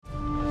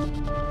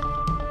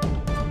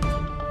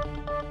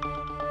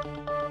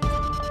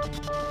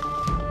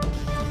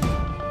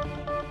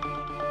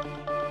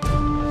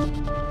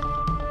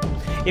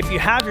If you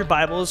have your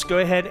Bibles, go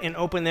ahead and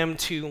open them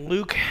to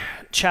Luke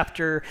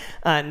chapter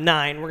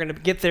 9. We're going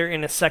to get there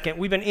in a second.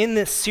 We've been in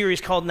this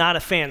series called Not a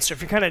Fan. So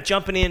if you're kind of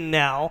jumping in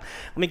now,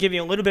 let me give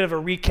you a little bit of a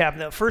recap.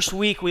 The first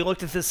week, we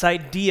looked at this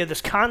idea,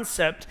 this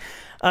concept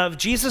of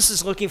Jesus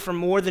is looking for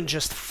more than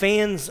just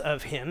fans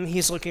of him.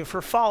 He's looking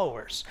for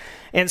followers.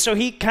 And so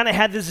he kind of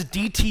had this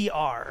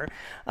DTR,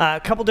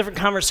 a couple different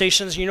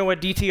conversations. You know what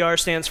DTR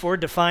stands for?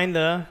 Define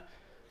the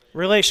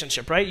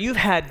relationship, right? You've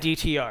had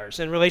DTRs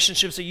and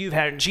relationships that you've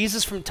had. And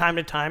Jesus from time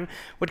to time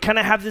would kind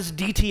of have this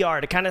DTR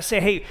to kind of say,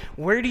 hey,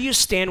 where do you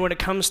stand when it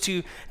comes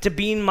to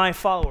being my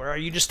follower? Are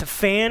you just a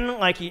fan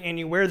and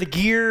you wear the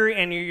gear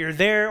and you're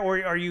there,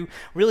 or are you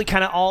really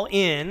kind of all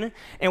in?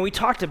 And we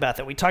talked about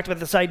that. We talked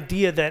about this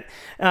idea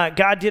that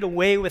God did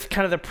away with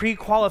kind of the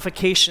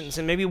pre-qualifications,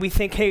 and maybe we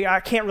think, hey, I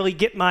can't really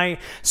get my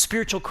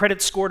spiritual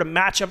credit score to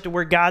match up to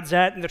where God's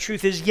at. And the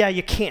truth is, yeah,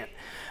 you can't.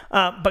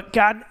 But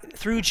God,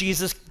 through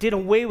Jesus, did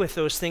away with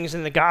those things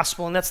in the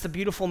gospel, and that's the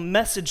beautiful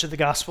message of the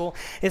gospel,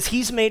 is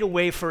he's made a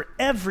way for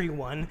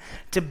everyone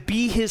to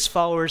be his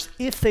followers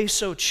if they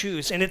so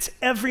choose, and it's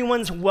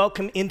everyone's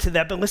welcome into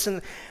that. But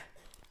listen,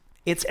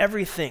 it's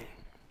everything.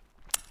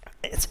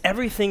 It's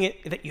everything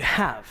that you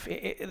have.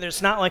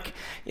 There's not like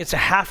it's a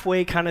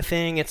halfway kind of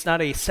thing. It's not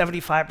a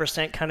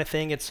 75% kind of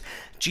thing. It's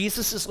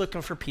Jesus is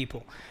looking for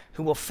people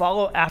who will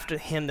follow after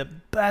him the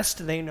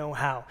best they know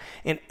how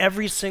in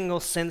every single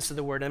sense of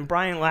the word. And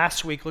Brian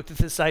last week looked at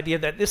this idea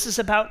that this is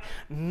about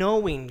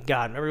knowing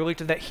God. Remember, we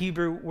looked at that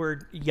Hebrew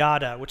word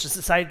yada, which is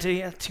this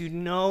idea to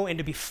know and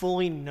to be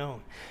fully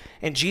known.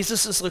 And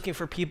Jesus is looking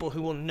for people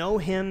who will know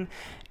him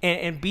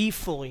and be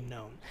fully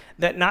known.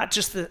 That not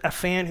just a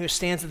fan who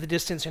stands at the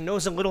distance and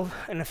knows a little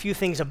and a few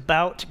things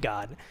about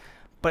God,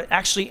 but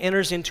actually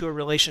enters into a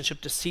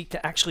relationship to seek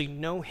to actually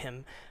know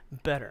him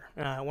better.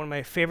 One of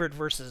my favorite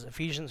verses,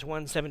 Ephesians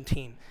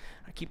 1:17.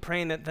 I keep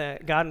praying that the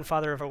God and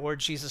Father of our Lord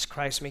Jesus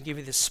Christ may give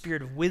you the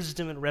spirit of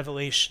wisdom and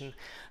revelation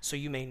so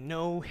you may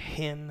know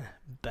him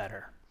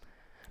better.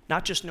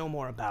 Not just know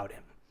more about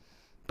him,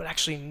 but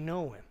actually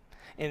know him.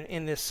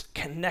 In this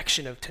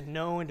connection of to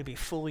know and to be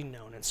fully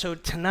known. And so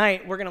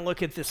tonight, we're going to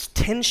look at this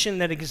tension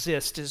that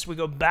exists as we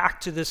go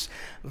back to this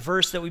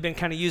verse that we've been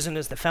kind of using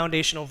as the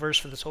foundational verse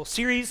for this whole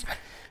series.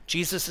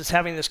 Jesus is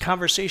having this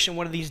conversation,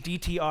 one of these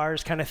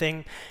DTRs kind of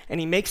thing, and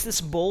he makes this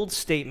bold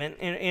statement.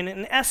 And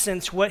in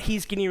essence, what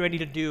he's getting ready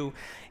to do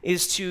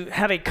is to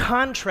have a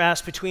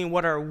contrast between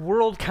what our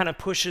world kind of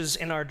pushes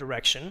in our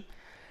direction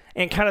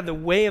and kind of the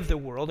way of the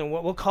world and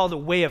what we'll call the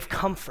way of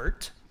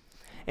comfort.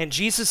 And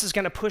Jesus is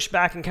going to push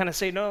back and kind of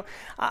say, no,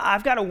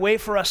 I've got a way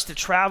for us to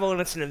travel,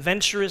 and it's an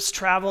adventurous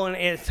travel,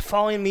 and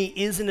following me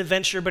is an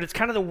adventure, but it's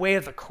kind of the way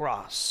of the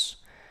cross.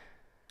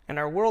 And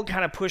our world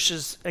kind of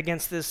pushes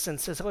against this and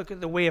says, look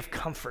at the way of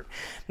comfort.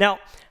 Now,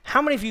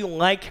 how many of you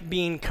like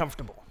being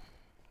comfortable?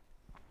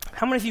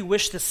 How many of you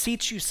wish the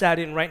seats you sat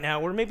in right now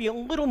were maybe a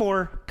little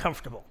more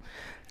comfortable?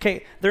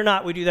 Okay, they're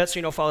not. We do that so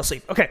you don't fall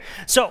asleep. Okay,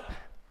 so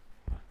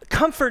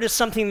comfort is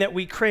something that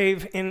we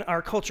crave in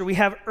our culture. We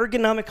have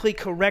ergonomically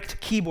correct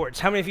keyboards.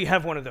 How many of you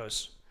have one of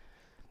those?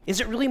 Is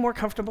it really more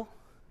comfortable?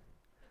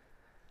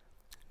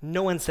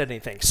 No one said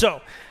anything. So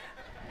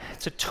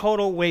it's a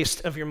total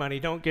waste of your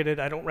money. Don't get it.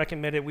 I don't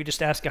recommend it. We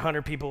just asked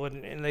 100 people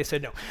and they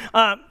said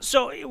no.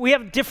 So we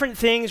have different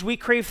things. We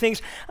crave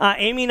things.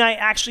 Amy and I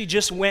actually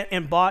just went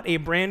and bought a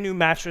brand new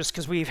mattress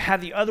because we've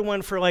had the other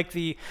one for I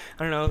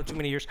don't know, too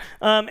many years.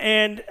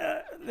 And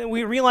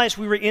we realized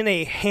we were in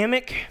a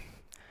hammock.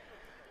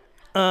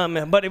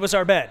 But it was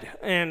our bed.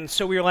 And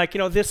so we were like,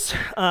 this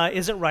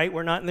isn't right.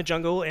 We're not in the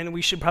jungle, and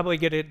we should probably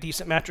get a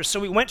decent mattress. So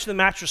we went to the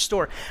mattress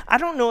store. I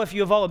don't know if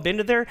you have all been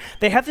to there.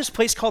 They have this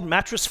place called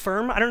Mattress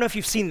Firm. I don't know if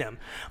you've seen them.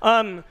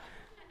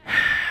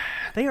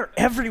 They are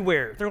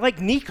everywhere. They're like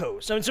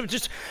Nikos.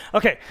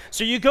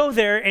 So you go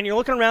there, and you're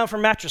looking around for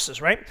mattresses,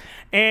 right?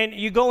 And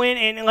you go in,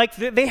 and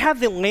they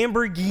have the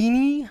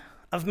Lamborghini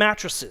of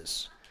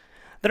mattresses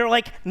that are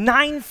like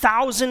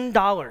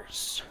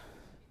 $9,000.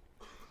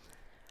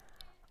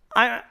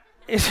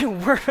 Is it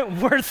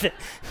worth it?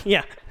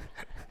 Yeah.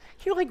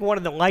 You're like one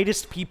of the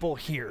lightest people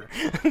here.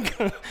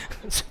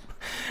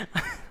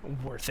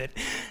 Worth it.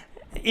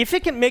 If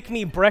it can make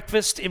me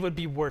breakfast, it would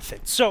be worth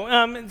it. So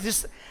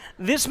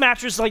this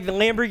mattress is like the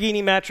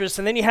Lamborghini mattress,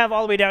 and then you have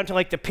all the way down to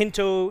like the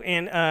Pinto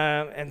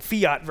and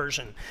Fiat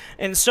version.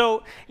 And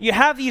so you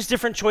have these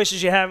different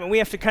choices you have, and we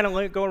have to kind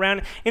of go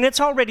around, and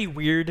it's already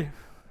weird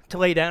to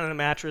lay down on a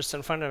mattress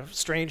in front of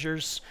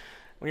strangers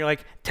when you're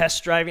like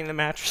test driving the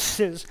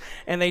mattresses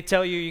and they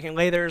tell you you can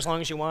lay there as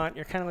long as you want.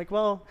 You're kind of like,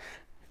 well,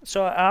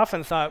 so I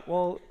often thought,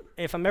 well,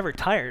 if I'm ever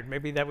tired,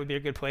 maybe that would be a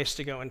good place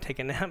to go and take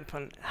a nap.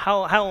 And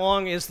how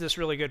long is this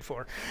really good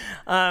for?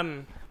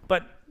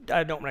 But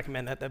I don't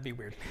recommend that. That'd be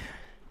weird.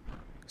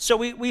 So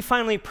we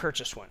finally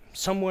purchased one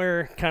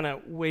somewhere kind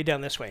of way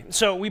down this way.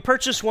 So we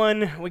purchased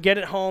one, we get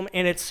it home,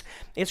 and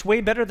it's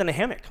way better than a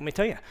hammock, let me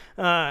tell you.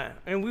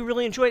 And we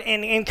really enjoy it.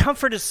 And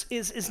comfort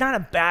is not a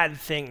bad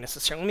thing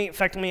necessarily.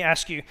 Let me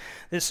ask you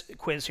this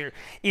quiz here.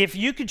 If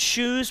you could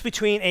choose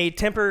between a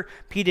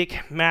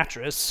Tempur-Pedic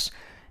mattress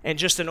and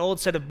just an old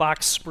set of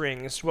box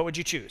springs, what would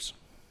you choose?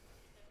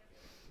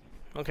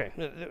 Okay,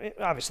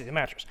 obviously the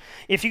mattress.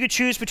 If you could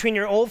choose between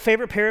your old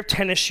favorite pair of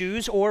tennis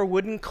shoes or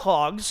wooden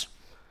clogs,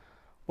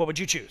 what would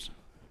you choose?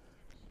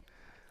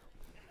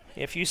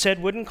 If you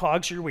said wooden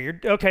clogs, you're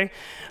weird. Okay.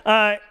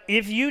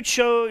 If you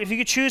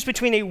could choose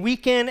between a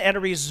weekend at a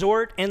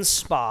resort and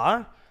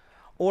spa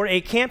or a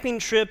camping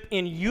trip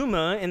in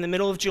Yuma in the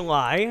middle of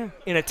July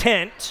in a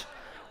tent,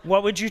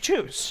 what would you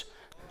choose?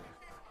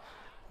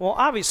 Well,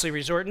 obviously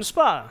resort and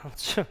spa.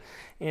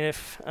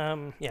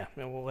 And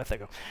we'll let that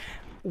go.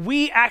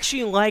 We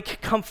actually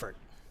like comfort.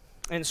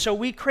 And so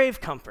we crave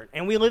comfort.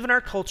 And we live in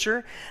our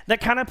culture that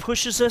kind of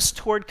pushes us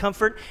toward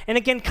comfort. And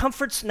again,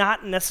 comfort's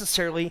not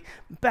necessarily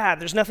bad.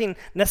 There's nothing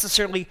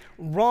necessarily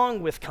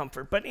wrong with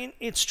comfort. But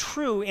it's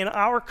true in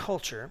our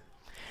culture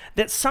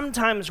that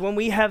sometimes when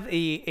we have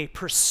a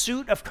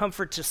pursuit of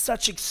comfort to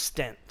such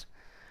extent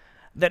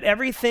that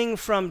everything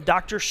from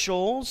Dr.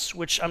 Scholl's,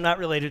 which I'm not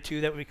related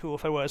to, that would be cool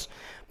if I was,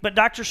 but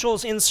Dr.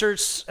 Scholl's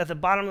inserts at the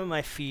bottom of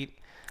my feet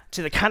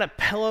to the kind of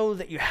pillow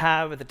that you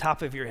have at the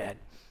top of your head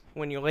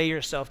when you lay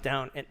yourself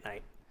down at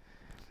night.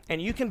 And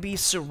you can be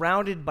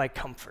surrounded by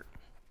comfort.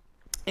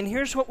 And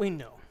here's what we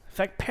know. In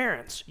fact,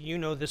 parents, you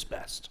know this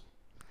best.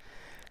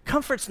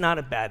 Comfort's not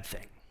a bad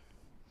thing.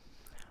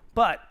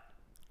 But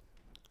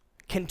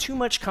can too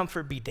much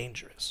comfort be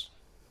dangerous?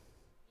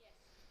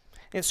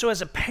 And so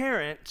as a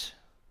parent,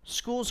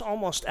 school's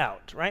almost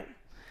out, right?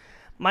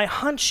 My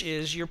hunch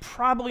is you're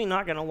probably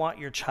not going to want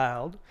your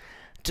child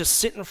to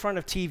sit in front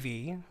of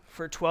TV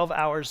for 12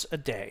 hours a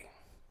day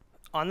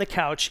on the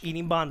couch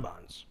eating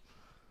bonbons.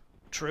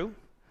 True?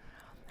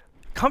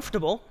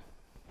 Comfortable,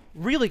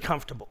 really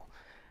comfortable.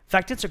 In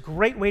fact, it's a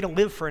great way to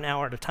live for an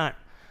hour at a time.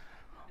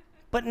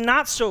 But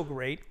not so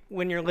great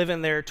when you're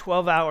living there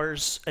 12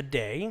 hours a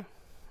day,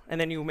 and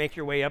then you make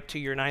your way up to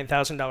your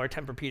 $9,000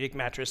 Tempur-Pedic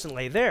mattress and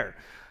lay there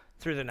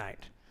through the night.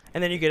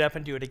 And then you get up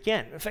and do it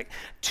again. In fact,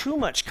 too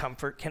much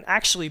comfort can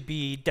actually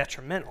be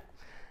detrimental.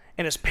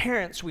 And as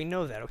parents, we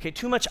know that, okay?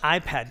 Too much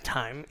iPad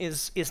time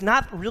is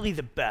not really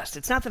the best.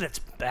 It's not that it's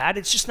bad,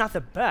 it's just not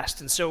the best.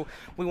 And so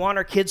we want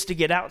our kids to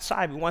get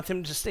outside. We want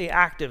them to stay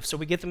active, so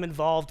we get them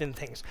involved in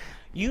things.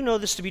 You know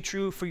this to be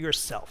true for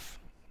yourself,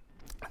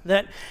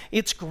 that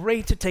it's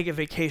great to take a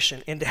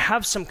vacation and to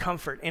have some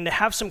comfort and to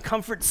have some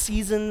comfort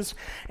seasons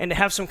and to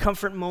have some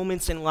comfort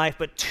moments in life,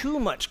 but too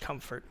much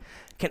comfort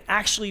can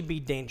actually be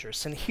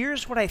dangerous. And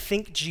here's what I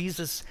think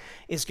Jesus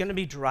is going to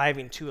be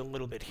driving to a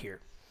little bit here.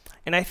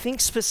 And I think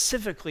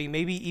specifically,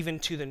 maybe even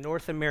to the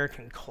North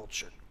American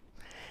culture,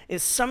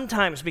 is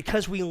sometimes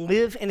because we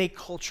live in a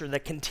culture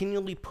that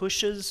continually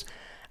pushes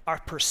our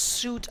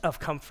pursuit of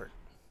comfort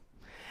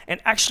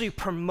and actually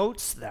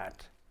promotes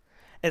that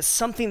as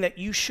something that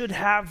you should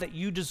have, that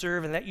you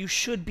deserve, and that you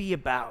should be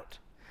about.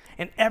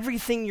 And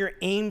everything your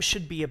aim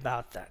should be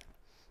about that.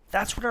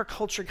 That's what our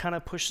culture kind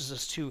of pushes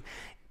us to,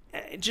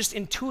 just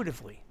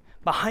intuitively,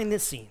 behind the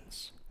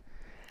scenes.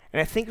 And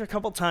I think a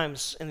couple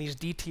times in these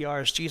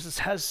DTRs, Jesus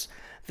has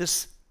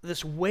this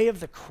way of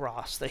the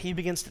cross that he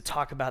begins to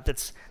talk about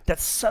that's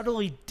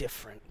subtly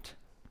different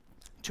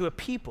to a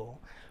people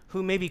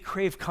who maybe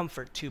crave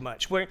comfort too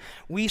much, where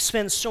we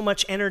spend so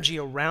much energy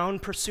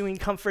around pursuing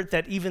comfort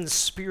that even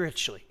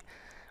spiritually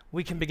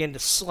we can begin to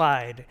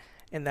slide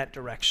in that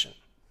direction.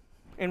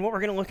 And what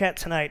we're going to look at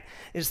tonight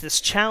is this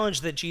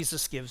challenge that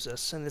Jesus gives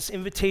us and this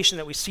invitation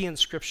that we see in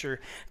Scripture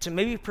to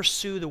maybe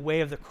pursue the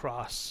way of the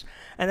cross.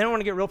 And then I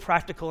want to get real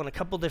practical in a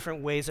couple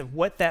different ways of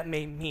what that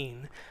may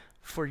mean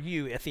for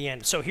you at the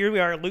end. So here we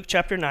are, Luke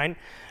chapter 9.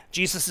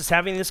 Jesus is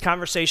having this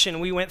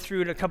conversation. We went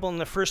through it a couple in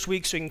the first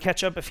week, so you can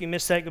catch up if you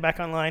missed that, go back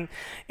online.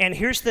 And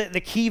here's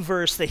the key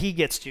verse that he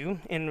gets to.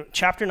 In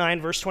chapter 9,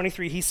 verse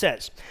 23, he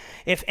says,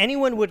 "If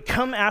anyone would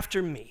come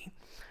after me,"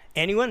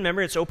 anyone,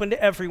 remember, it's open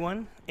to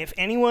everyone. "If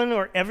anyone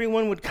or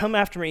everyone would come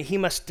after me, he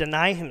must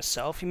deny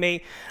himself.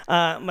 He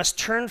must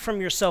turn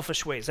from your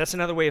selfish ways." That's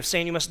another way of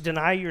saying you must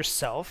deny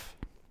yourself.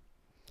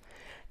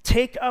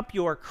 "Take up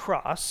your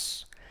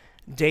cross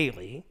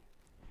daily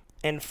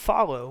and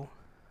follow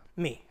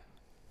me."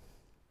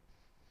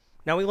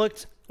 Now, we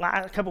looked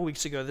a couple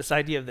weeks ago, this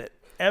idea that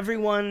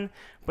everyone,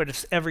 but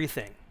it's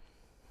everything.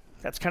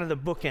 That's kind of the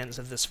bookends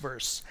of this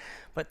verse.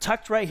 But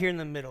tucked right here in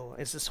the middle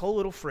is this whole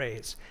little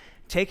phrase,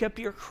 "Take up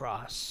your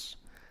cross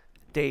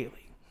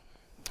daily."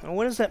 And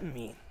what does that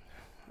mean?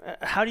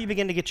 How do you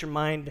begin to get your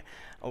mind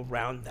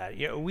around that?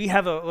 You know, we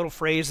have a little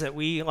phrase that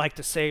we like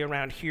to say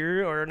around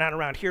here, or not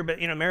around here, but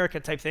in America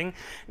type thing,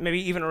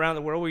 maybe even around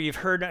the world, where you've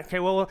heard, okay,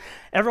 well,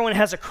 everyone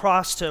has a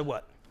cross to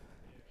what?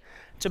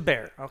 To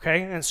bear,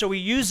 okay? And so we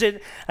use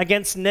it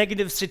against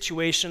negative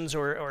situations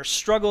or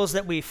struggles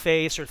that we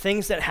face or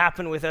things that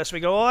happen with us. We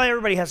go, oh,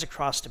 everybody has a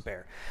cross to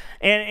bear.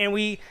 And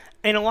we,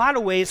 in a lot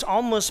of ways,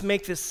 almost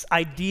make this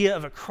idea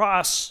of a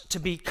cross to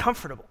be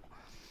comfortable,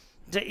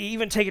 to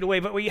even take it away.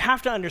 But what you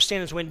have to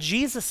understand is when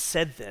Jesus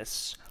said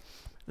this,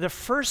 the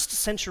first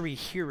century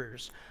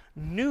hearers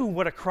knew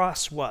what a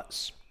cross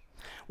was.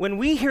 When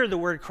we hear the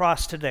word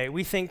cross today,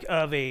 we think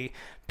of a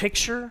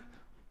picture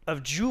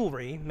of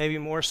jewelry, maybe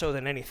more so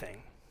than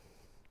anything.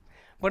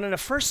 But in a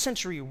first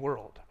century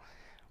world,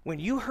 when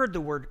you heard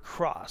the word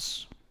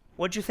cross,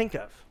 what'd you think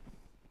of?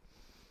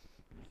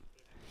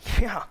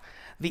 Yeah,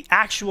 the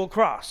actual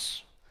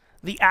cross,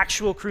 the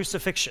actual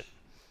crucifixion.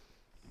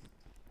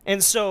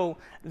 And so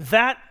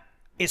that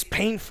is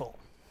painful.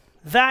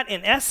 That,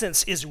 in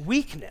essence, is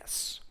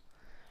weakness.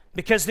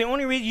 Because the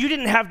only reason you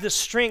didn't have the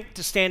strength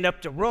to stand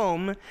up to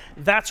Rome,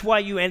 that's why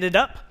you ended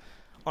up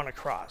on a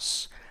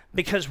cross.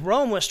 Because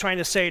Rome was trying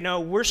to say, no,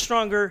 we're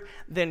stronger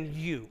than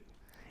you,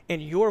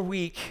 and you're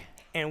weak,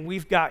 and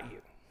we've got you.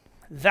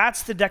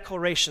 That's the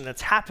declaration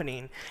that's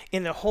happening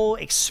in the whole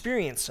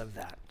experience of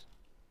that.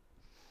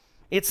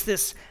 It's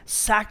this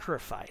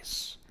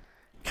sacrifice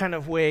kind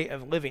of way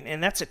of living,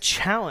 and that's a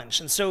challenge.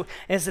 And so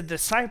as the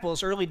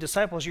disciples, early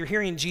disciples, you're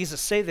hearing Jesus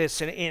say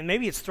this, and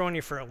maybe it's throwing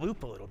you for a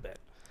loop a little bit.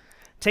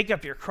 Take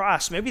up your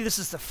cross. Maybe this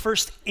is the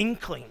first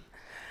inkling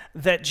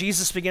that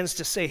Jesus begins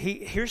to say,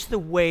 hey, here's the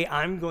way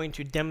I'm going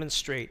to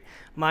demonstrate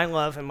my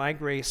love and my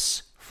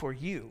grace for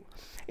you.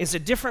 It's a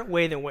different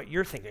way than what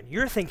you're thinking.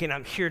 You're thinking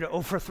I'm here to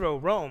overthrow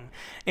Rome,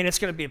 and it's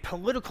going to be a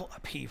political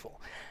upheaval.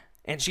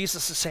 And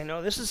Jesus is saying,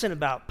 no, this isn't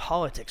about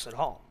politics at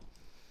all.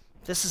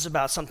 This is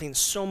about something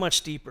so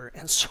much deeper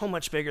and so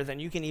much bigger than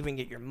you can even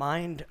get your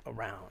mind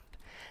around.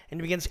 And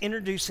he begins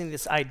introducing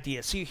this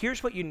idea. See,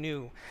 here's what you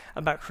knew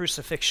about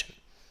crucifixion,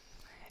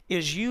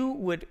 is you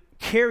would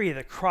carry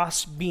the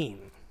cross beam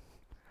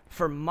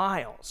for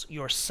miles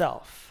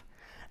yourself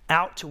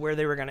out to where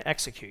they were going to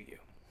execute you.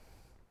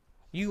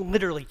 You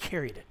literally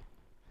carried it.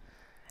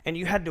 And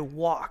you had to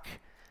walk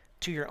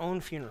to your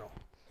own funeral,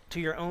 to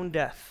your own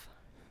death.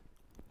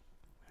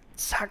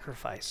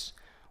 Sacrifice,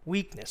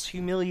 weakness,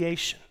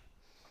 humiliation.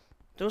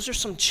 Those are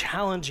some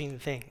challenging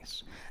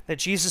things that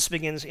Jesus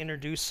begins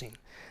introducing.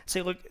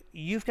 Say, look,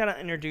 you've got to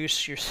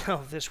introduce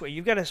yourself this way.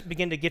 You've got to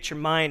begin to get your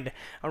mind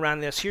around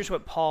this. Here's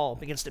what Paul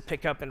begins to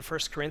pick up in 1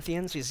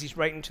 Corinthians. He's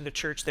writing to the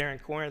church there in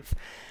Corinth,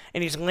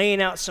 and he's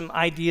laying out some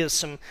ideas,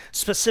 some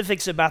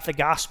specifics about the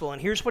gospel.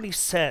 And here's what he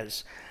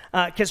says.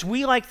 Because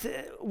we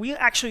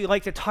actually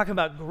like to talk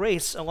about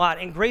grace a lot,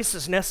 and grace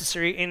is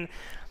necessary, and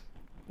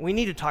we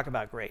need to talk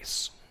about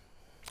grace.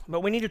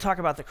 But we need to talk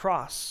about the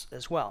cross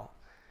as well,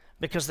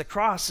 because the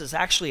cross is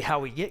actually how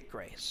we get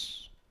grace.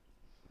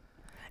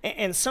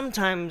 And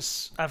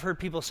sometimes I've heard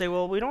people say,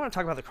 well, we don't want to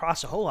talk about the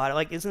cross a whole lot.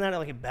 Like, isn't that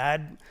like a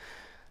bad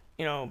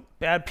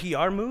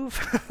PR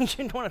move? You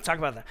don't want to talk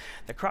about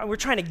the cross. We're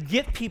trying to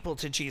get people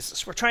to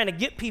Jesus. We're trying to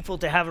get people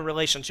to have a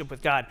relationship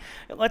with God.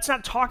 Let's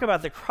not talk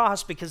about the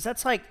cross, because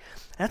that's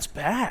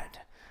bad.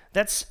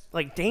 That's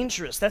like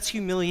dangerous. That's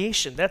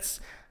humiliation. That's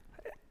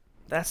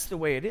the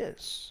way it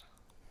is.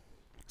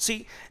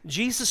 See,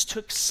 Jesus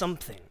took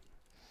something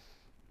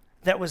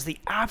that was the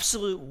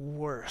absolute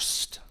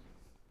worst,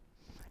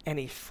 and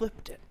he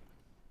flipped it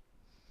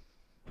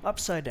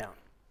upside down.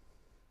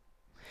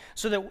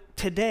 So that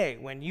today,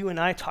 when you and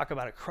I talk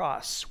about a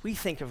cross, we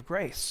think of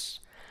grace.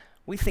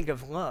 We think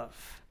of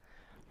love.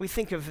 We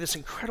think of this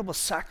incredible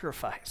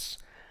sacrifice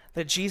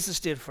that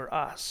Jesus did for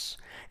us.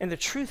 And the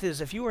truth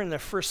is, if you were in the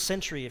first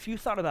century, if you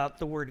thought about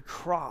the word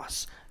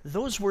cross,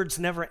 those words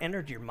never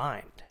entered your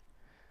mind.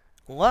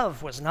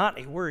 Love was not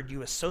a word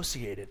you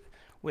associated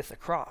with the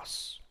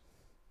cross.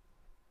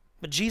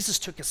 But Jesus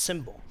took a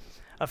symbol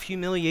of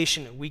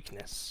humiliation and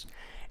weakness,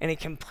 and he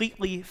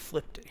completely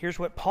flipped it. Here's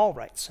what Paul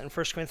writes in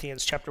 1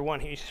 Corinthians chapter 1.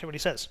 Here's what he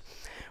says.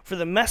 For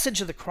the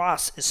message of the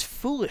cross is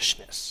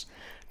foolishness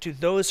to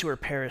those who are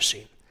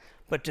perishing,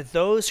 but to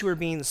those who are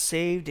being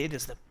saved, it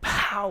is the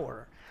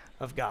power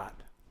of God.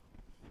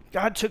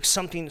 God took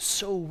something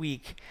so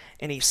weak,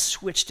 and he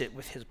switched it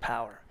with his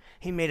power.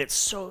 He made it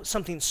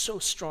something so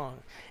strong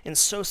and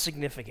so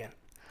significant.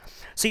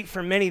 See,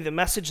 for many, the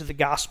message of the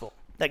gospel,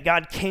 that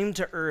God came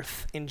to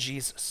earth in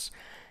Jesus,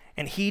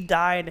 and he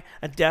died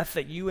a death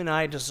that you and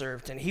I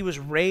deserved, and he was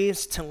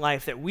raised to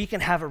life that we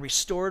can have a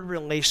restored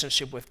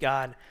relationship with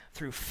God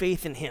through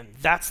faith in him.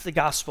 That's the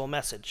gospel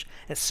message,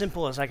 as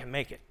simple as I can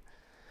make it.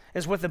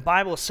 Is what the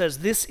Bible says.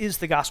 This is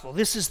the gospel.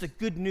 This is the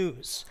good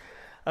news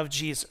of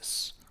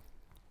Jesus.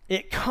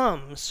 It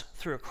comes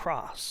through a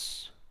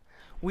cross.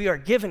 We are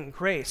given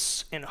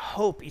grace and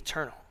hope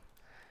eternal,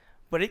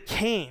 but it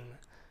came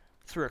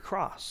through a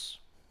cross.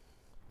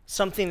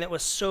 Something that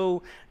was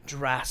so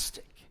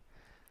drastic.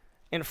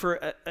 And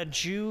for a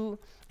Jew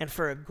and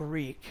for a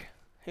Greek,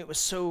 it was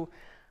so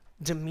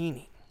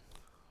demeaning.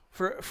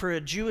 For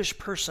a Jewish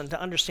person to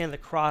understand the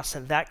cross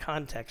in that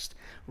context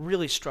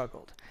really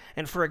struggled.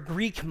 And for a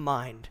Greek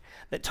mind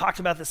that talked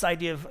about this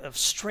idea of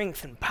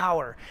strength and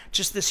power,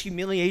 just this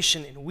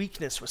humiliation and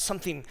weakness was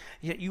something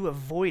that you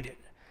avoided.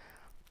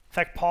 In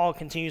fact, Paul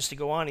continues to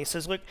go on. He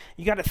says, look,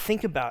 you got to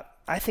think about,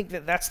 I think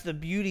that that's the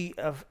beauty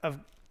of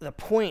the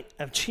point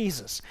of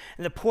Jesus.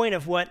 And the point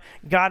of what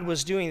God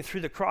was doing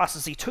through the cross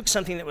is he took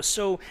something that was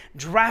so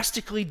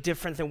drastically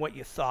different than what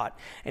you thought,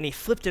 and he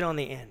flipped it on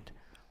the end.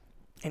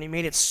 And he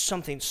made it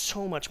something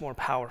so much more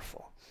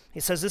powerful. He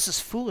says this is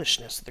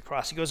foolishness at the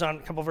cross. He goes on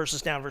a couple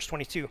verses down, verse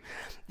 22.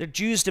 The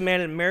Jews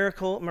demanded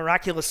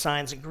miraculous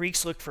signs, and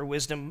Greeks looked for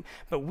wisdom,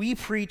 but we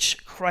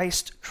preach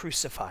Christ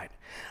crucified,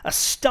 a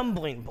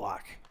stumbling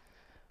block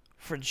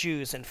for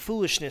Jews and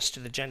foolishness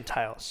to the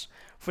Gentiles.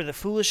 For the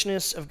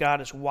foolishness of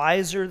God is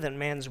wiser than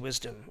man's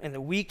wisdom, and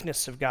the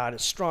weakness of God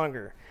is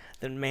stronger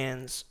than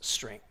man's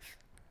strength.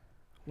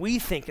 We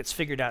think it's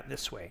figured out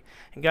this way.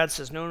 And God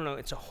says, no,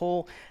 it's a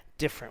whole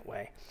different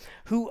way.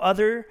 Who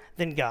other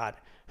than God,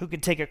 who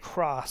could take a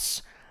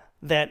cross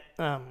that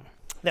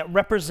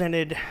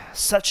represented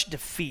such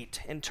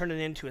defeat and turn it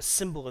into a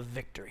symbol of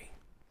victory?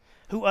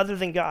 Who other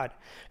than God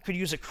could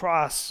use a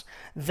cross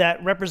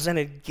that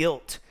represented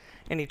guilt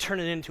and he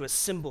turned it into a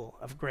symbol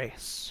of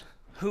grace?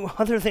 Who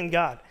other than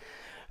God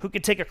who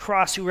could take a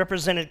cross who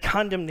represented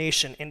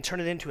condemnation and turn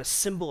it into a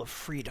symbol of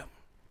freedom?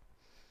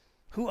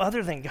 Who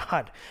other than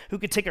God who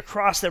could take a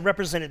cross that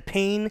represented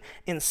pain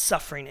and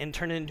suffering and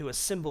turn it into a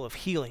symbol of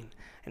healing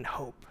and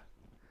hope?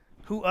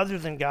 Who other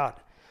than God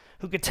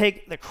who could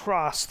take the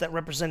cross that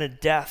represented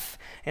death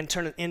and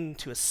turn it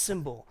into a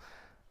symbol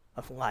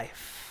of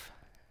life?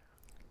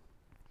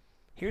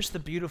 Here's the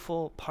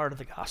beautiful part of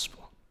the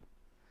gospel,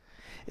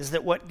 is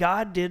that what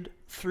God did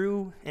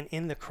through and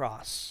in the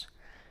cross,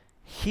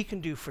 he can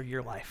do for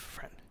your life,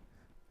 friend.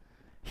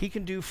 He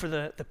can do for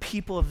the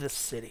people of this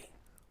city.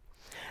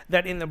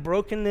 That in the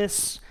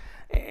brokenness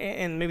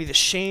and maybe the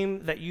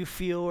shame that you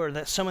feel or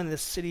that some in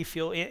this city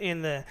feel,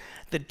 in the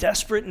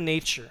desperate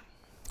nature,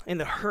 in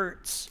the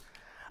hurts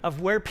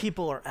of where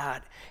people are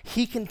at,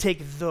 he can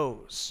take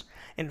those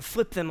and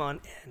flip them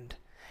on end.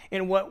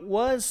 And what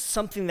was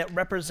something that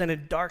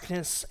represented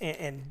darkness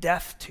and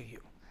death to you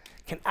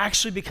can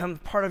actually become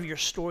part of your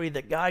story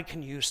that God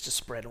can use to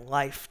spread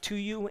life to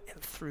you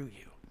and through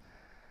you.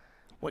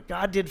 What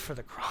God did for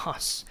the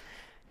cross,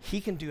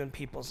 he can do in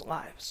people's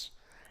lives.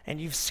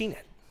 And you've seen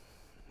it.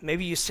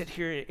 Maybe you sit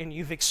here and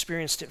you've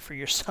experienced it for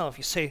yourself.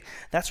 You say,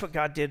 that's what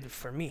God did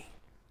for me.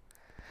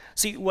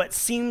 See, what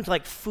seemed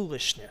like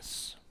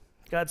foolishness,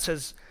 God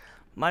says,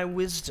 my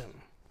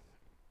wisdom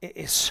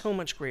is so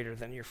much greater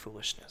than your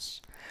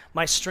foolishness.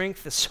 My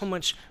strength is so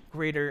much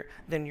greater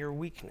than your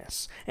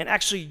weakness. And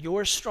actually,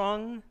 you're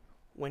strong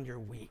when you're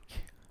weak.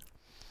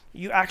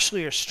 You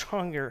actually are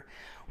stronger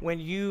when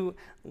you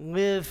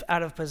live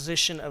out of a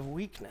position of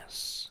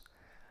weakness,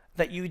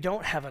 that you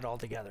don't have it all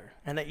together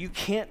and that you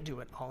can't do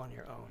it all on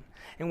your own.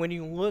 And when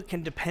you look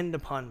and depend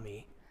upon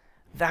me,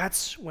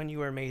 that's when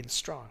you are made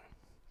strong.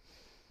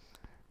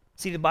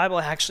 See, the Bible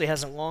actually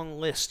has a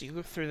long list. You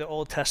look through the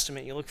Old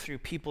Testament, you look through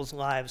people's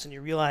lives, and you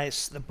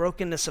realize the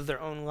brokenness of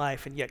their own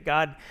life, and yet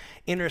God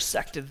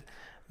intersected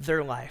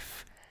their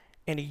life,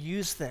 and he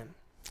used them,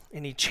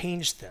 and he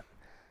changed them.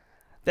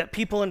 That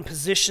people in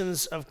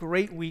positions of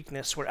great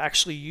weakness were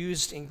actually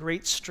used in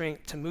great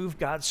strength to move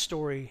God's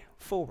story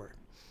forward.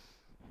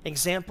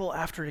 Example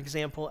after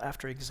example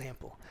after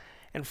example.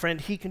 And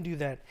friend, he can do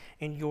that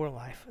in your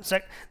life. It's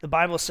like the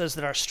Bible says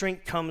that our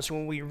strength comes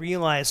when we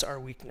realize our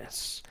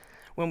weakness,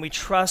 when we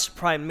trust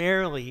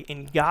primarily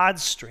in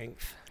God's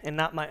strength and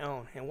not my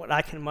own, and what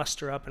I can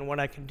muster up and what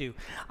I can do.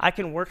 I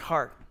can work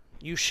hard.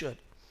 You should.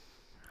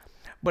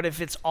 But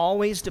if it's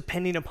always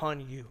depending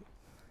upon you,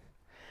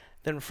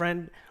 then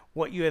friend,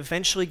 what you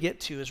eventually get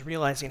to is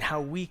realizing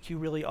how weak you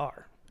really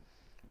are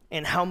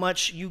and how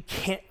much you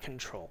can't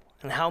control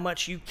and how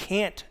much you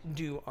can't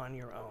do on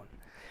your own.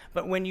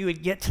 But when you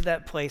would get to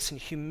that place in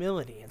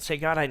humility and say,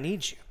 God, I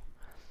need you,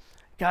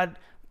 God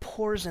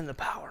pours in the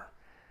power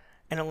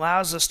and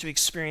allows us to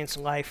experience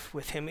life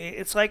with him.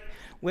 It's like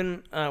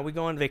when we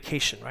go on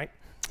vacation, right?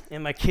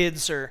 And my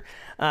kids are,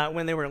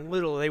 when they were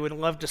little, they would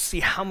love to see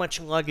how much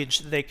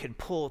luggage they could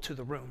pull to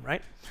the room,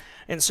 right?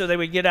 And so they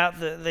would get out,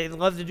 they'd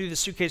love to do the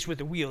suitcase with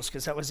the wheels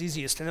because that was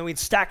easiest. And then we'd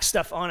stack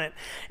stuff on it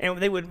and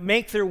they would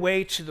make their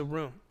way to the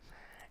room.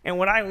 And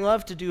what I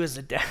loved to do as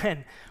a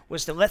dad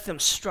was to let them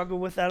struggle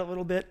with that a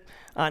little bit,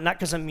 not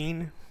because I'm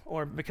mean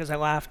or because I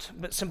laughed,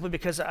 but simply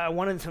because I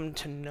wanted them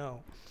to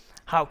know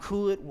how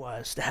cool it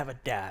was to have a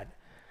dad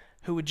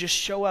who would just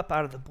show up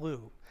out of the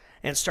blue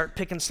and start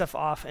picking stuff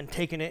off and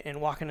taking it and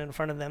walking in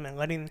front of them and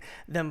letting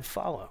them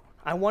follow.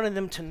 I wanted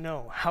them to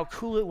know how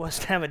cool it was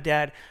to have a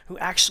dad who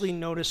actually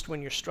noticed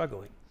when you're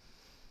struggling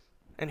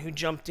and who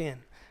jumped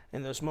in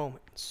those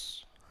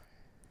moments.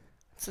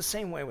 It's the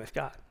same way with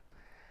God.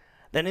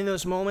 That in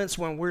those moments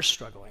when we're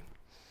struggling,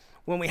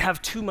 when we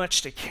have too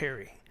much to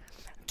carry,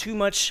 too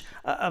much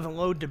of a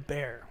load to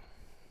bear,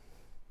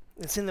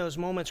 it's in those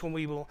moments when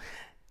we will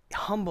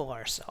humble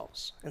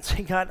ourselves and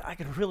say, God, I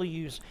could really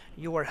use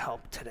your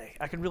help today.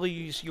 I could really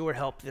use your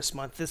help this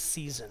month, this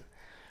season.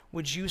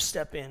 Would you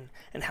step in?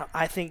 And how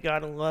I think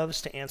God loves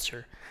to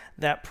answer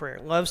that prayer,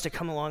 loves to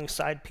come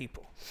alongside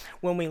people.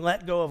 When we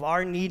let go of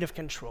our need of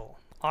control,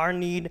 our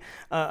need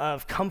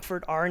of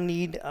comfort, our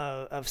need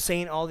of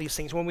saying all these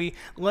things, when we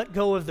let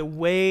go of the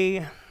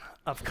way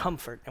of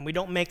comfort and we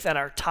don't make that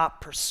our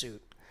top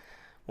pursuit,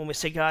 when we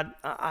say, God,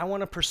 I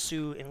want to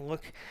pursue and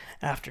look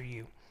after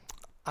you.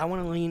 I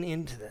want to lean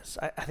into this.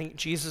 I think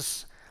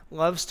Jesus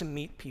loves to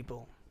meet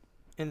people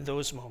in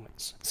those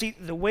moments. See,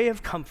 the way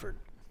of comfort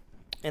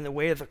and the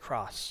way of the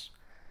cross,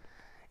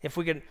 if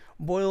we could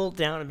boil it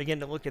down and begin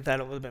to look at that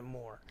a little bit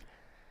more,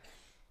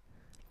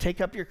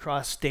 take up your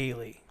cross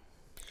daily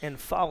and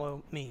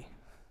follow me.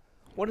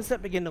 What does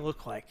that begin to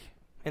look like?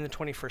 in the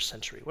 21st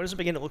century? What does it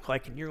begin to look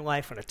like in your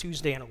life on a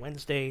Tuesday and a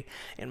Wednesday,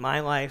 in my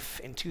life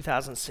in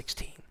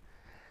 2016?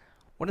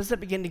 What does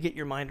that begin to get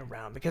your mind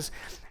around? Because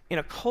in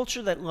a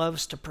culture that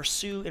loves to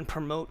pursue and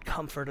promote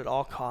comfort at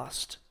all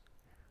cost,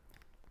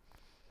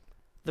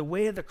 the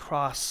way of the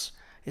cross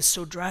is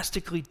so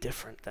drastically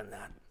different than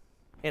that.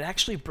 It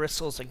actually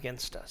bristles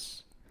against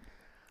us.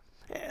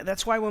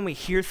 That's why when we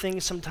hear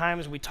things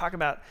sometimes, we talk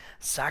about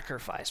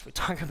sacrifice. We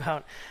talk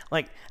about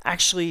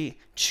actually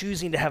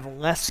choosing to have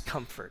less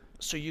comfort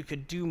so you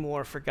could do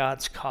more for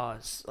God's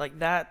cause.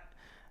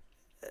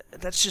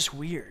 That's just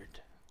weird.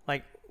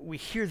 We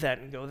hear that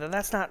and go,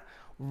 that's not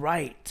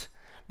right.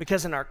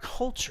 Because in our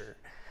culture,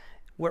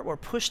 what we're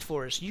pushed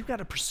for is you've got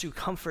to pursue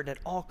comfort at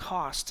all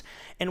costs.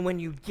 And when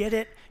you get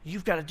it,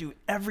 you've got to do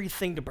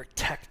everything to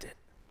protect it.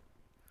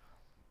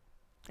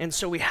 And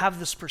so we have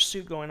this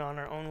pursuit going on in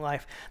our own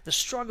life. The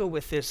struggle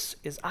with this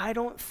is I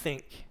don't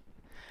think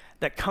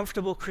that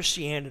comfortable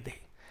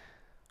Christianity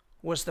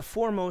was the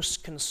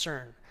foremost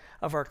concern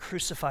of our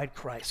crucified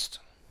Christ.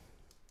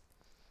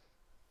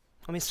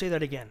 Let me say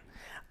that again.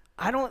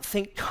 I don't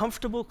think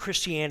comfortable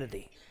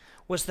Christianity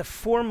was the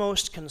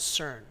foremost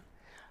concern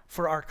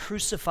for our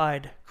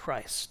crucified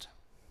Christ.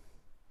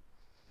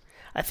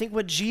 I think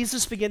what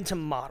Jesus began to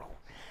model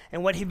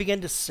and what he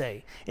began to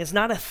say is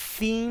not a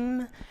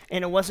theme,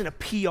 and it wasn't a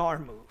PR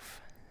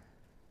move.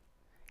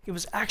 It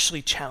was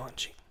actually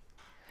challenging.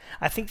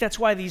 I think that's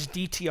why these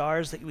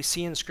DTRs that we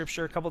see in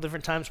Scripture a couple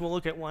different times, we'll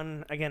look at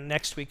one again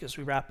next week as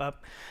we wrap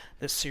up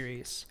this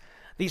series.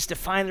 These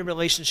define the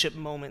relationship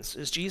moments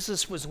is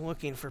Jesus was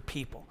looking for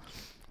people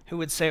who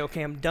would say,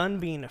 okay, I'm done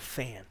being a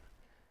fan,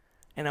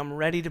 and I'm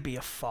ready to be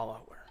a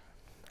follower.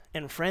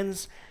 And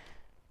friends,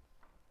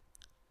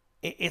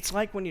 it's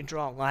like when you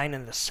draw a line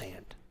in the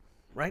sand,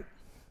 right?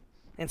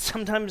 And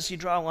sometimes you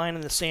draw a line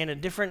in the sand in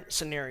different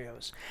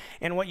scenarios.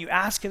 And what you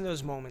ask in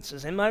those moments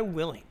is, am I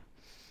willing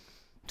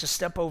to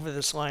step over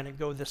this line and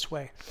go this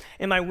way?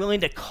 Am I willing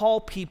to call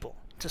people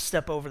to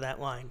step over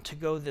that line, to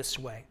go this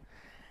way?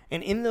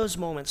 And in those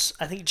moments,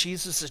 I think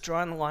Jesus is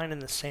drawing the line in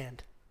the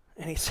sand.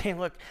 And he's saying,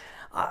 look,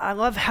 I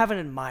love having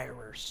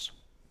admirers.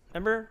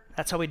 Remember?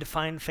 That's how we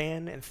define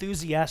fan,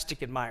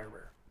 enthusiastic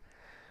admirer.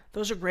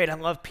 Those are great. I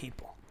love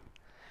people.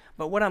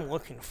 But what I'm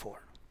looking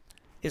for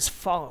is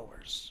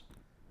followers.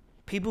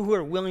 People who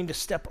are willing to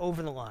step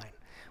over the line.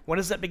 What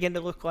does that begin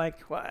to look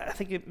like? Well, I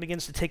think it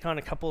begins to take on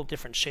a couple of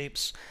different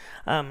shapes.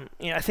 I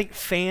think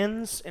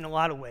fans, in a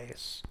lot of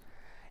ways,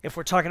 if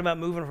we're talking about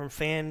moving from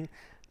fan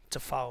to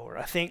follower,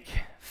 I think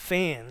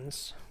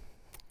fans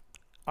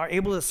are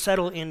able to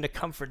settle into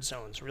comfort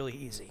zones really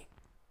easy.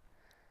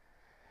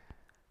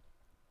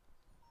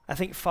 I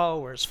think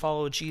followers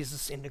follow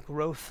Jesus into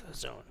growth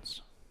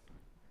zones.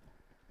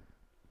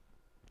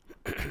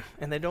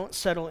 And they don't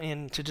settle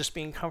into just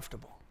being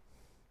comfortable.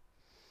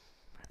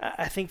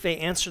 I think they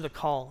answer the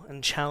call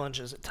and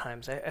challenges at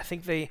times. I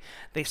think they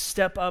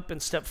step up and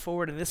step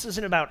forward. And this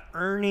isn't about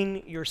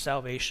earning your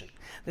salvation.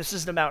 This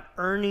isn't about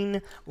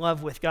earning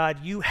love with God.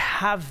 You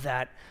have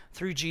that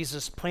through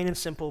Jesus, plain and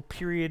simple,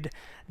 period,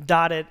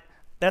 dotted.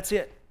 That's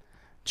it.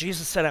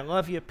 Jesus said, I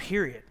love you,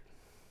 period.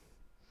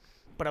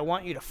 But I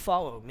want you to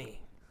follow me.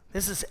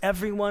 This is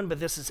everyone, but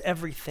this is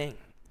everything.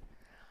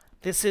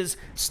 This is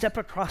step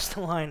across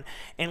the line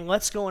and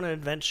let's go on an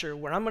adventure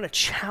where I'm going to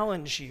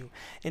challenge you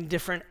in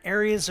different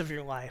areas of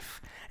your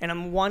life. And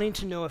I'm wanting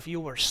to know if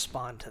you'll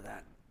respond to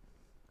that.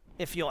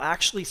 If you'll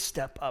actually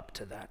step up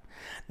to that.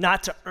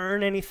 Not to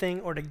earn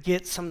anything or to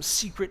get some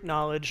secret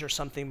knowledge or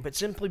something, but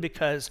simply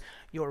because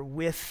you're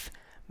with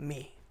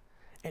me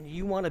and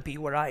you want to be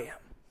where I am.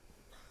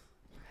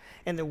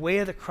 And the way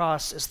of the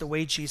cross is the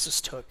way Jesus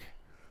took.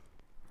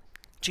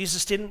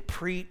 Jesus didn't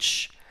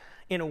preach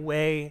in a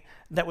way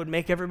that would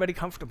make everybody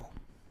comfortable.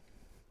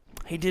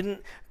 He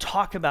didn't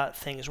talk about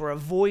things or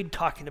avoid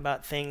talking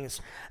about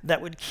things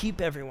that would keep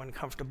everyone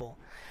comfortable.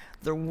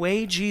 The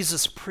way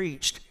Jesus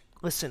preached,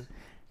 listen,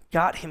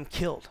 got him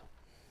killed.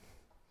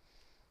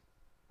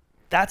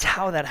 That's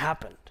how that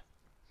happened.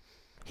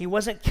 He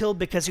wasn't killed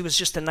because he was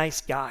just a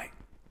nice guy.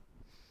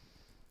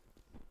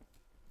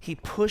 He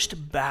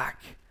pushed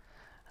back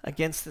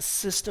against the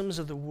systems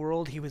of the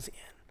world he was in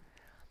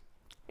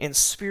and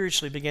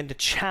spiritually began to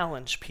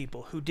challenge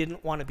people who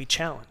didn't want to be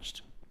challenged.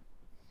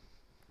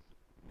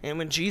 And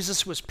when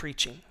Jesus was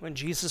preaching, when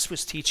Jesus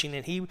was teaching,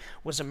 and he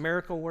was a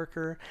miracle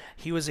worker,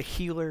 he was a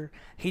healer,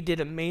 he did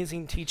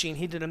amazing teaching,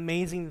 he did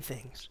amazing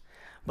things.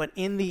 But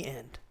in the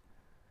end,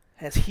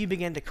 as he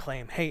began to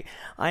claim, hey,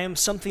 I am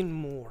something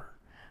more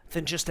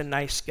than just a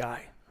nice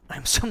guy.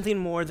 I'm something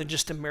more than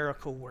just a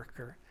miracle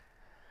worker.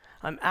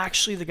 I'm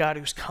actually the God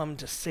who's come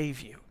to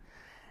save you,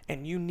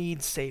 and you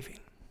need saving.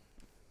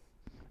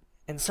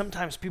 And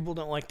sometimes people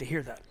don't like to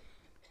hear that.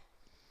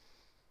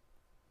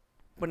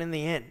 But in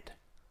the end,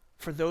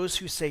 for those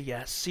who say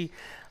yes, see,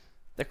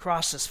 the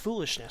cross is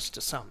foolishness to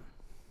some.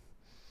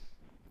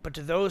 But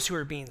to those who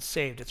are being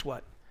saved, it's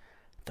what?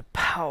 The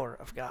power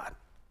of God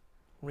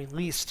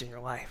released in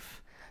your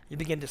life. You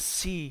begin to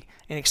see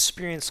and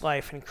experience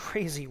life in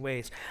crazy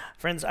ways.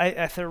 Friends,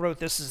 I wrote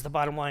this as the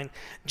bottom line.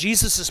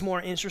 Jesus is more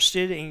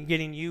interested in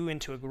getting you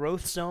into a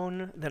growth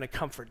zone than a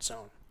comfort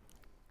zone.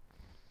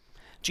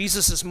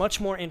 Jesus is much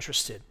more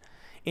interested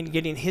in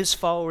getting his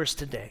followers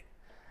today,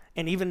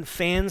 and even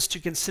fans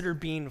to consider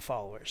being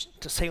followers,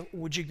 to say,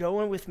 would you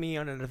go in with me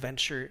on an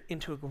adventure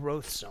into a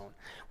growth zone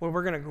where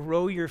we're going to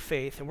grow your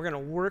faith and we're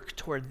going to work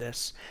toward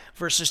this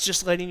versus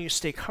just letting you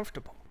stay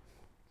comfortable.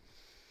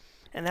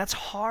 And that's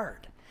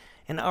hard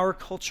in our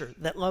culture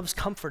that loves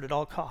comfort at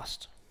all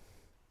cost.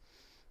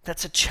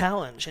 That's a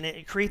challenge, and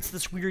it creates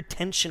this weird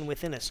tension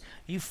within us.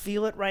 You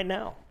feel it right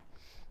now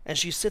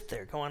as you sit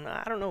there going,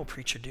 I don't know,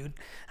 preacher dude.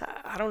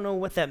 I don't know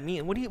what that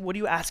means. What are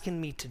you asking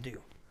me to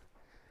do?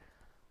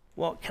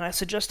 Well, can I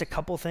suggest a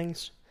couple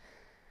things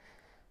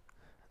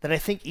that I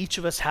think each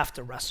of us have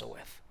to wrestle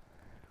with?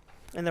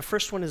 And the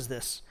first one is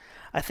this.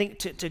 I think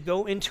to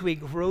go into a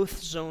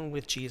growth zone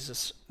with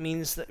Jesus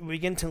means that we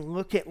begin to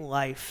look at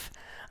life,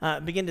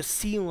 begin to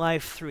see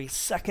life through a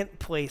second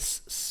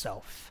place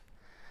self.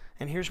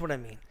 And here's what I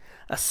mean.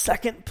 A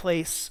second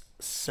place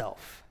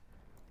self.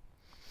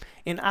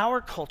 In our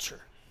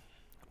culture,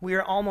 we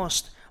are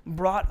almost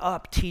brought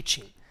up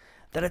teaching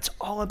that it's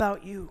all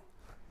about you.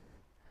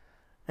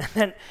 And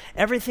then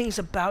everything's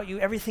about you.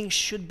 Everything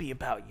should be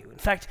about you. In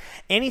fact,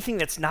 anything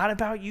that's not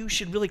about you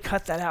should really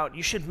cut that out.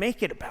 You should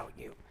make it about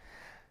you.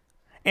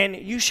 And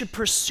you should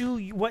pursue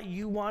what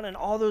you want and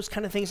all those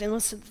kind of things. And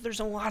listen, there's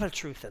a lot of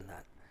truth in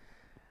that.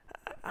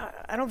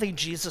 I don't think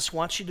Jesus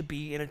wants you to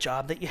be in a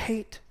job that you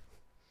hate.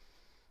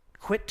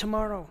 Quit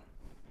tomorrow.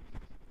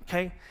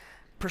 Okay?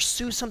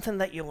 Pursue something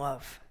that you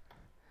love.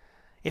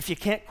 If you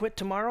can't quit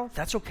tomorrow,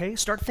 that's okay.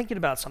 Start thinking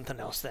about something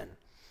else then.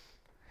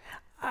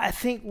 I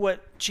think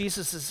what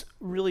Jesus is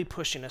really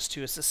pushing us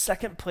to is the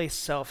second place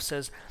self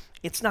says,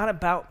 it's not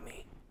about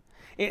me.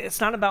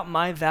 It's not about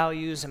my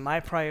values and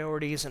my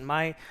priorities and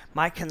my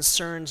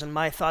concerns and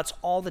my thoughts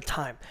all the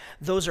time.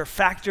 Those are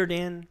factored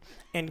in,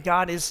 and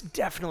God is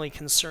definitely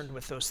concerned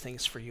with those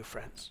things for you,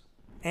 friends,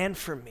 and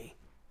for me.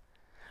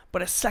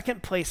 But a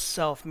second place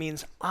self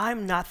means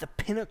I'm not the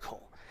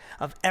pinnacle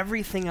of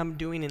everything I'm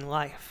doing in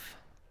life.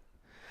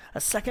 A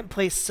second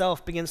place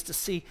self begins to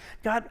see,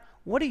 God,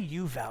 what do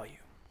you value?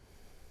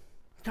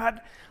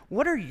 God,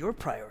 what are your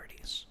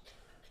priorities?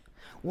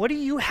 What do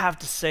you have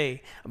to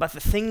say about the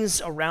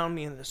things around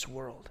me in this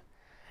world?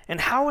 And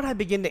how would I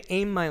begin to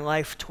aim my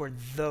life toward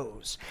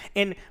those?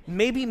 And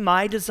maybe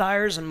my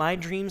desires and my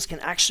dreams can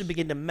actually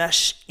begin to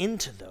mesh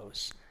into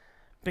those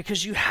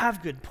because you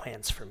have good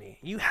plans for me.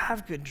 You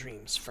have good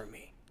dreams for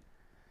me.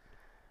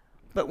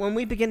 But when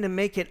we begin to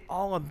make it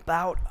all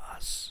about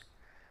us,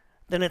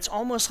 then it's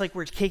almost like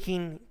we're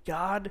taking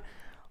God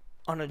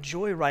on a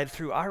joyride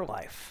through our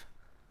life.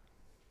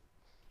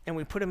 And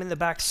we put him in the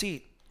back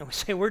seat. And we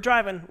say, we're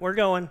driving, we're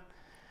going.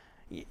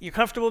 You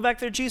comfortable back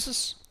there,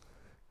 Jesus?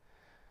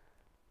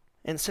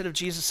 Instead of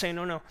Jesus saying,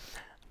 no,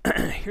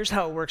 here's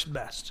how it works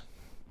best.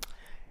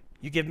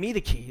 You give me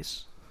the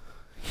keys.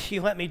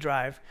 You let me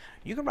drive.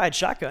 You can ride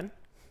shotgun.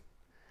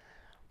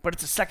 But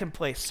it's a second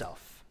place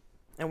self.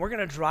 And we're going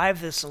to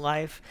drive this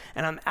life,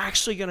 and I'm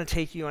actually going to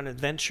take you on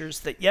adventures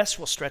that, yes,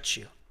 will stretch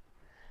you.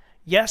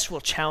 Yes,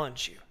 will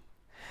challenge you.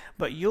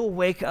 But you'll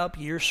wake up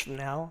years from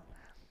now,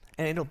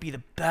 and it'll be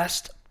the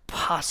best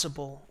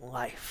possible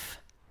life.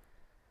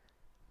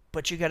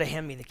 But you got to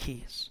hand me the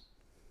keys.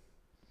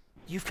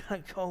 You've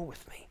got to go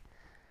with me.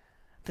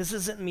 This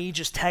isn't me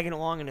just tagging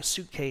along in a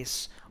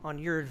suitcase on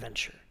your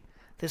adventure.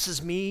 This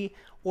is me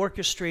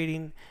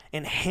orchestrating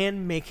and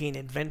hand-making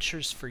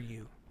adventures for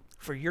you,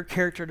 for your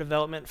character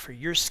development, for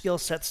your skill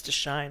sets to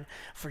shine,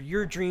 for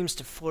your dreams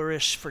to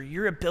flourish, for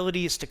your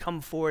abilities to come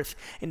forth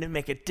and to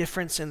make a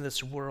difference in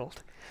this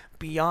world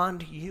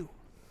beyond you.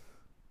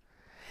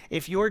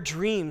 If your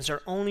dreams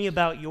are only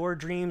about your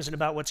dreams and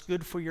about what's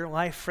good for your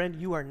life,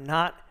 friend, you are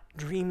not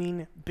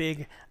dreaming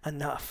big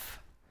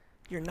enough.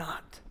 You're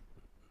not.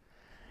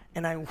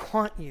 And I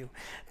want you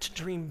to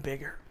dream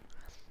bigger.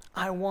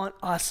 I want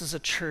us as a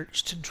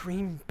church to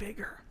dream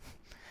bigger,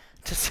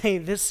 to say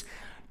this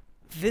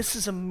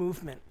is a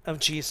movement of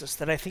Jesus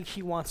that I think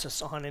he wants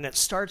us on. And it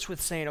starts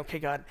with saying, okay,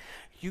 God,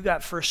 you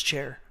got first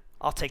chair,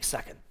 I'll take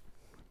second.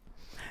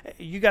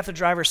 You got the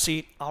driver's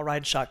seat, I'll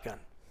ride shotgun.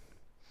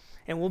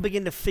 And we'll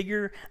begin to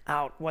figure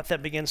out what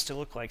that begins to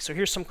look like. So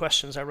here's some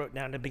questions I wrote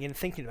down to begin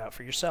thinking about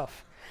for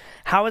yourself.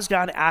 How is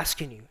God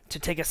asking you to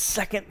take a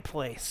second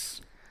place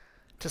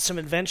to some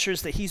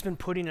adventures that he's been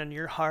putting on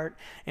your heart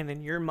and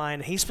in your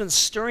mind? He's been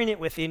stirring it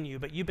within you,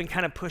 but you've been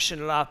kind of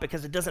pushing it off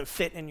because it doesn't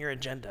fit in your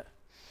agenda.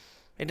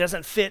 It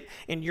doesn't fit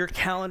in your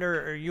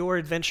calendar or your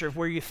adventure of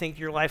where you think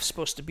your life's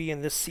supposed to be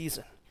in this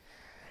season.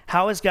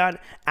 How is God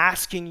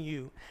asking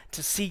you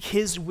to seek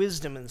his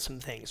wisdom in some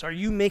things? Are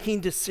you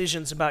making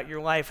decisions about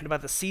your life and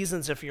about the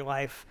seasons of your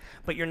life,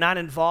 but you're not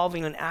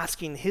involving and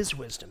asking his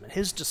wisdom and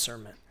his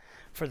discernment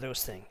for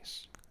those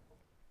things?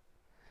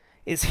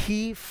 Is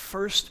he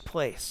first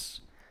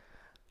place,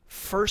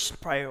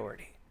 first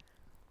priority?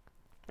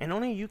 And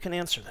only you can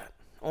answer that.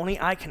 Only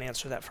I can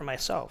answer that for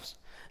myself.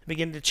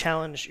 Begin to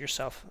challenge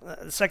yourself.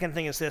 The second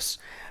thing is this: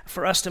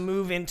 for us to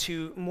move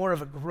into more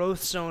of a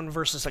growth zone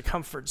versus a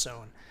comfort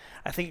zone.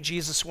 I think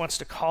Jesus wants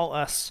to call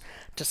us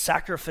to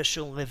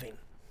sacrificial living.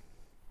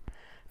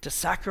 To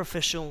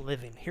sacrificial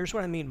living. Here's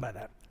what I mean by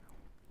that.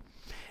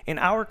 In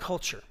our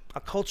culture,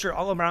 a culture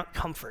all about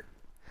comfort,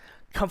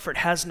 comfort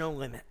has no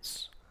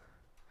limits.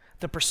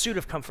 The pursuit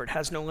of comfort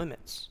has no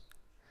limits.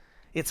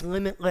 It's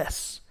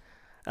limitless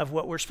of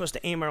what we're supposed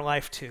to aim our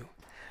life to.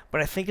 But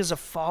I think as a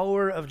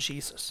follower of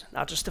Jesus,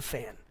 not just a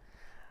fan,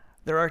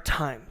 there are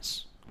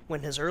times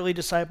when his early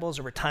disciples,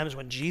 there were times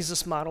when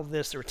Jesus modeled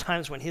this, there were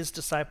times when his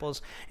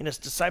disciples and his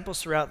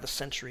disciples throughout the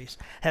centuries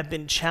have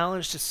been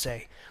challenged to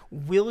say,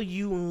 will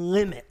you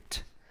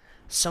limit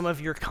some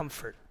of your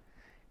comfort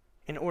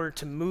in order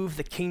to move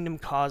the kingdom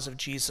cause of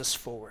Jesus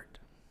forward?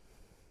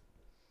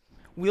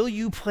 Will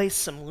you place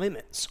some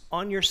limits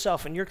on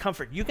yourself and your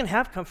comfort? You can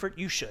have comfort,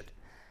 you should.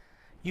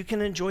 You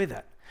can enjoy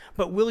that.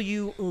 But will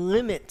you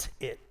limit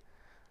it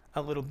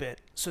a little bit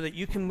so that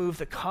you can move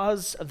the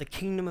cause of the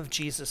kingdom of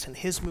Jesus and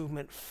his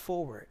movement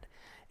forward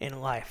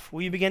in life?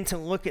 Will you begin to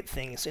look at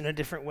things in a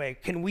different way?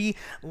 Can we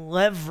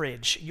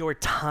leverage your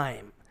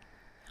time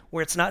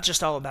where it's not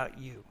just all about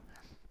you?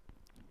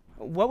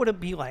 What would it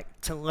be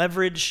like to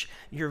leverage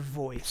your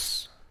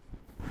voice?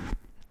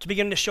 To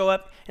begin to show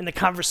up in the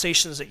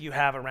conversations that you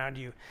have around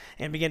you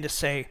and begin to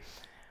say,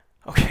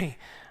 okay,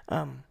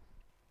 I'm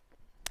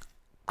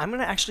going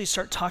to actually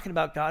start talking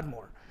about God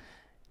more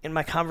in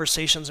my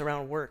conversations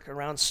around work,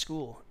 around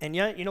school. And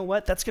yet, you know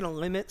what? That's going to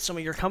limit some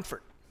of your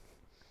comfort.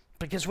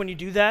 Because when you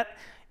do that,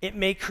 it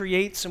may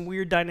create some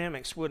weird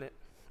dynamics, wouldn't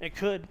it? It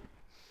could.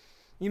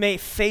 You may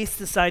face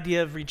this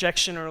idea of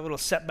rejection or a little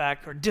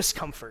setback or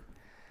discomfort.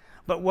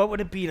 But what would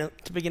it be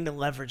to begin to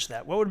leverage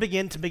that? What would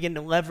begin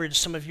to leverage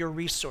some of your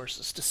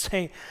resources to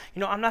say,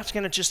 I'm not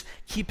going to just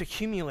keep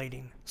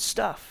accumulating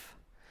stuff,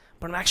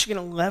 but I'm actually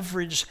going to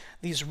leverage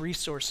these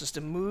resources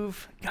to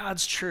move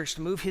God's church,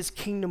 to move his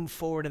kingdom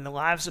forward in the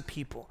lives of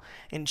people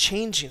and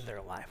changing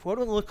their life. What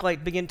would it look like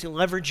to begin to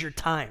leverage your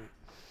time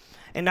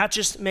and not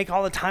just make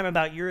all the time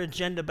about your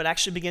agenda, but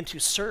actually begin to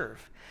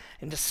serve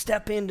and to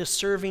step into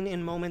serving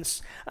in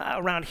moments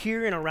around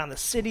here and around the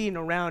city and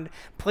around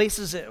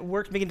places at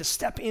work, begin to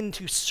step in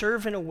to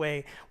serve in a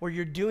way where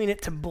you're doing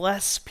it to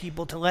bless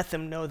people, to let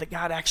them know that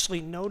God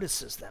actually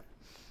notices them,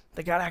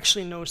 that God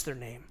actually knows their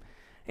name,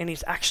 and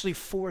he's actually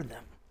for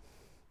them.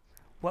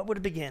 What would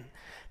it begin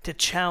to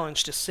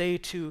challenge, to say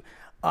to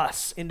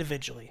us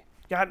individually,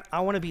 God,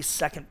 I want to be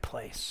second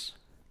place.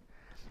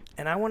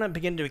 And I want to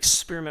begin to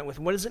experiment with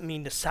what does it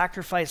mean to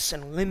sacrifice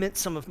and limit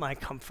some of my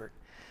comfort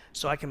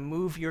so I can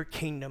move your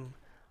kingdom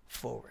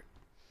forward.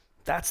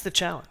 That's the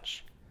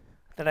challenge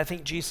that I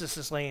think Jesus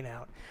is laying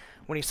out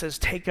when he says,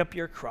 take up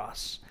your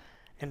cross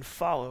and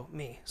follow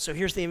me. So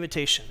here's the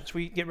invitation as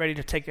we get ready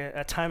to take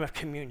a time of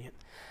communion.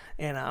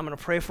 And I'm going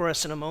to pray for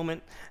us in a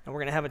moment, and we're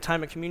going to have a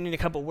time of communion, a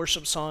couple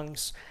worship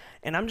songs.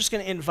 And I'm just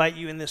going to invite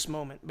you in this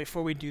moment,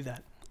 before we do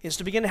that, is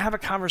to begin to have a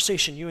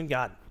conversation, you and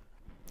God,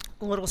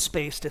 a little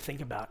space to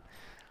think about.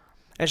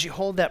 As you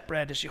hold that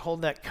bread, as you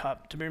hold that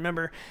cup, to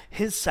remember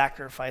his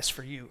sacrifice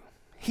for you.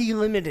 He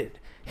limited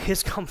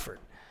his comfort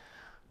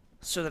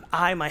so that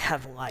I might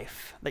have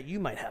life, that you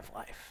might have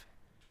life,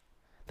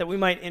 that we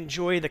might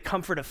enjoy the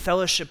comfort of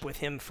fellowship with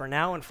him for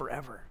now and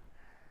forever.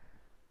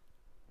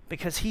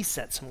 Because he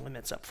set some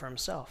limits up for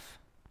himself.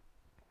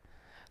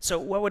 So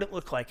what would it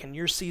look like in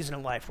your season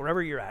of life,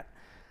 wherever you're at,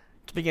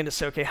 to begin to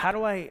say, okay, how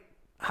do I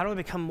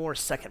become more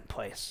second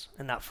place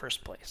and not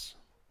first place?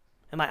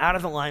 Am I out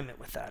of alignment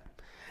with that?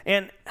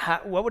 And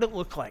what would it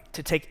look like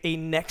to take a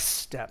next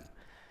step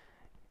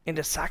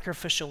into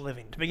sacrificial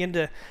living, to begin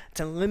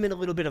to limit a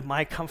little bit of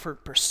my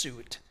comfort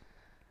pursuit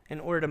in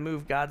order to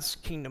move God's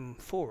kingdom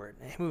forward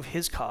and move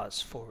his cause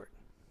forward?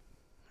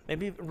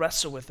 Maybe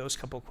wrestle with those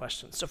couple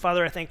questions. So,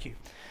 Father, I thank you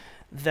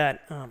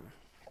that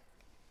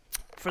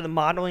for the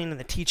modeling and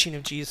the teaching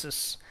of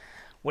Jesus,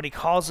 what he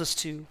calls us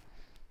to,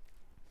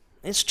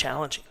 it's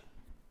challenging.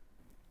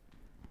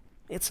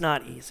 It's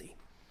not easy.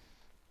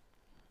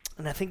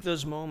 And I think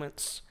those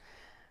moments,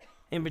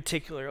 in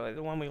particular, like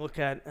the one we look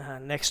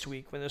at next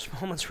week, when there's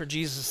moments where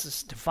Jesus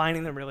is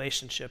defining the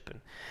relationship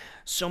and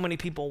so many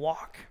people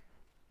walk.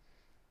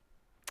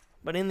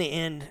 But in the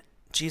end,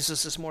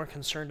 Jesus is more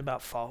concerned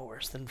about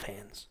followers than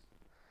fans.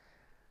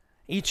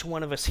 Each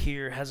one of us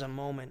here has a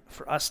moment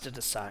for us to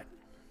decide.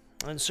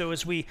 And so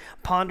as we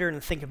ponder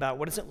and think about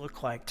what does it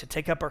look like to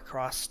take up our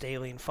cross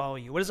daily and follow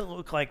you, what does it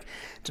look like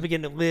to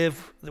begin to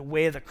live the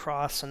way of the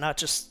cross and not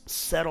just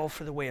settle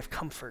for the way of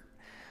comfort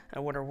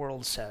and what our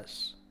world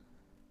says?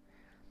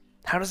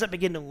 How does that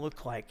begin to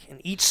look like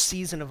in each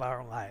season of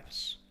our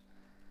lives?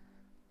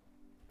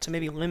 To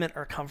maybe limit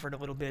our comfort a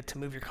little bit, to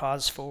move your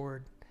cause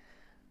forward,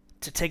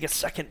 to take a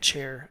second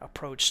chair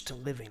approach to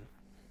living.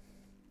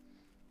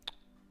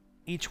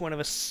 Each one of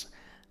us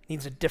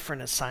needs a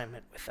different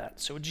assignment with that.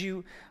 So would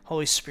you,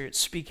 Holy Spirit,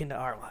 speak into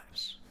our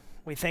lives?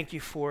 We thank you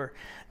for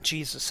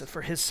Jesus and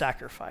for his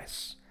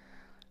sacrifice,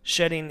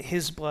 shedding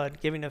his blood,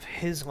 giving of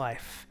his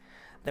life,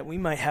 that we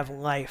might have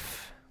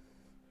life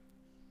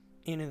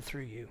in and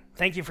through you.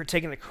 Thank you for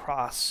taking the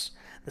cross,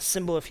 the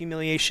symbol of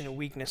humiliation and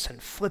weakness,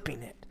 and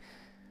flipping it.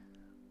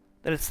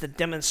 That it's the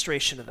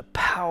demonstration of the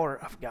power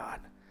of God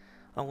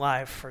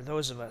alive for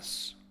those of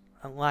us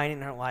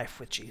aligning our life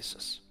with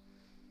Jesus.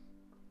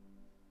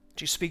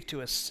 Would you speak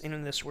to us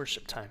in this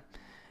worship time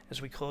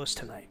as we close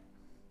tonight?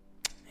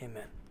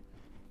 Amen.